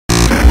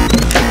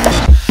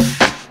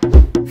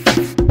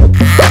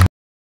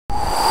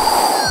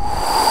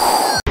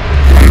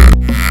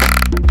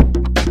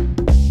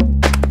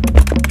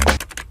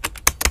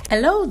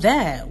Hello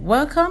there,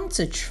 welcome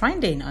to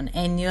Trending on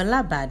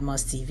Eniola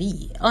Badmus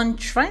TV. On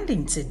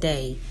Trending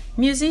today,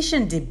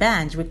 musician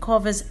Dbanj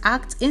recovers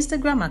hacked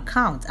Instagram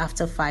account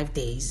after 5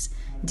 days.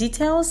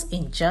 Details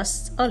in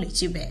just a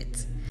little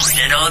bit.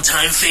 And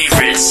all-time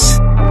favorites.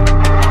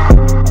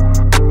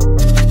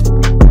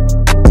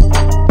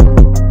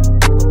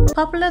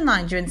 Popular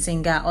Nigerian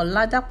singer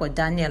Oladapo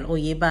Daniel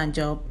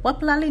Oyebanjo,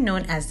 popularly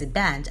known as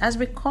Dbanj, has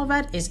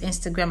recovered his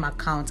Instagram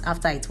account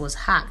after it was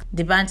hacked.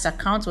 Dbanj's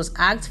account was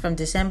hacked from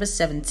December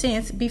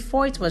 17th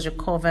before it was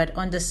recovered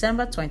on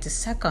December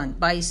 22nd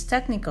by his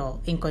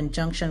technical in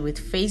conjunction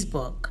with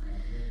Facebook.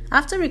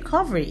 After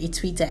recovery, he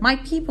tweeted, "My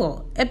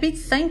people, a big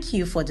thank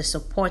you for the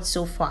support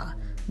so far.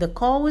 The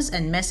calls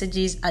and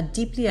messages are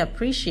deeply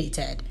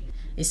appreciated."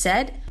 He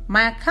said,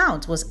 "My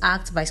account was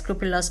hacked by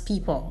scrupulous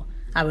people.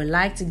 I would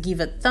like to give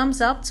a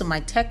thumbs up to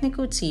my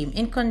technical team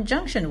in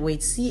conjunction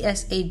with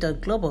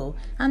CSA.Global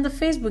and the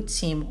Facebook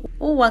team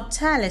who worked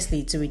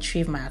tirelessly to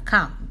retrieve my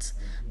account."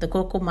 The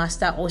Coco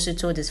Master also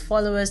told his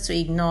followers to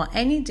ignore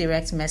any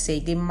direct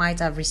message they might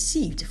have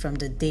received from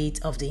the date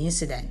of the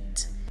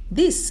incident.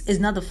 This is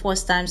not the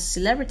first time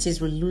celebrities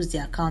will lose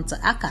their account to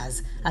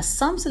hackers, as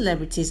some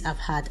celebrities have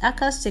had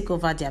hackers take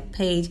over their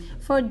page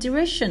for a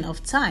duration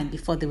of time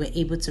before they were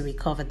able to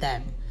recover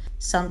them.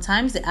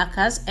 Sometimes the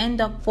hackers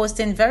end up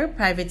posting very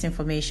private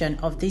information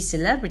of these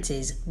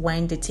celebrities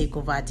when they take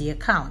over the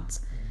account.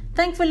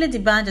 Thankfully,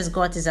 Dbanj has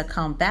got his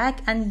account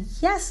back, and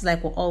yes,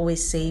 like we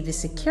always say, if you're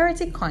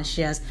security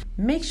conscious,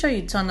 make sure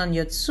you turn on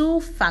your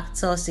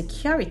two-factor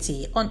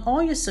security on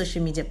all your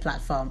social media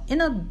platforms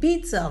in a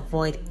bid to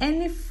avoid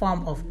any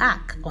form of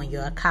hack on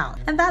your account.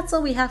 And that's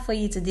all we have for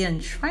you today on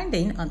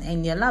Trending on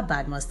Eniola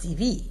Badmus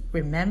TV.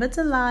 Remember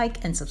to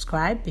like and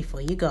subscribe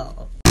before you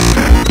go.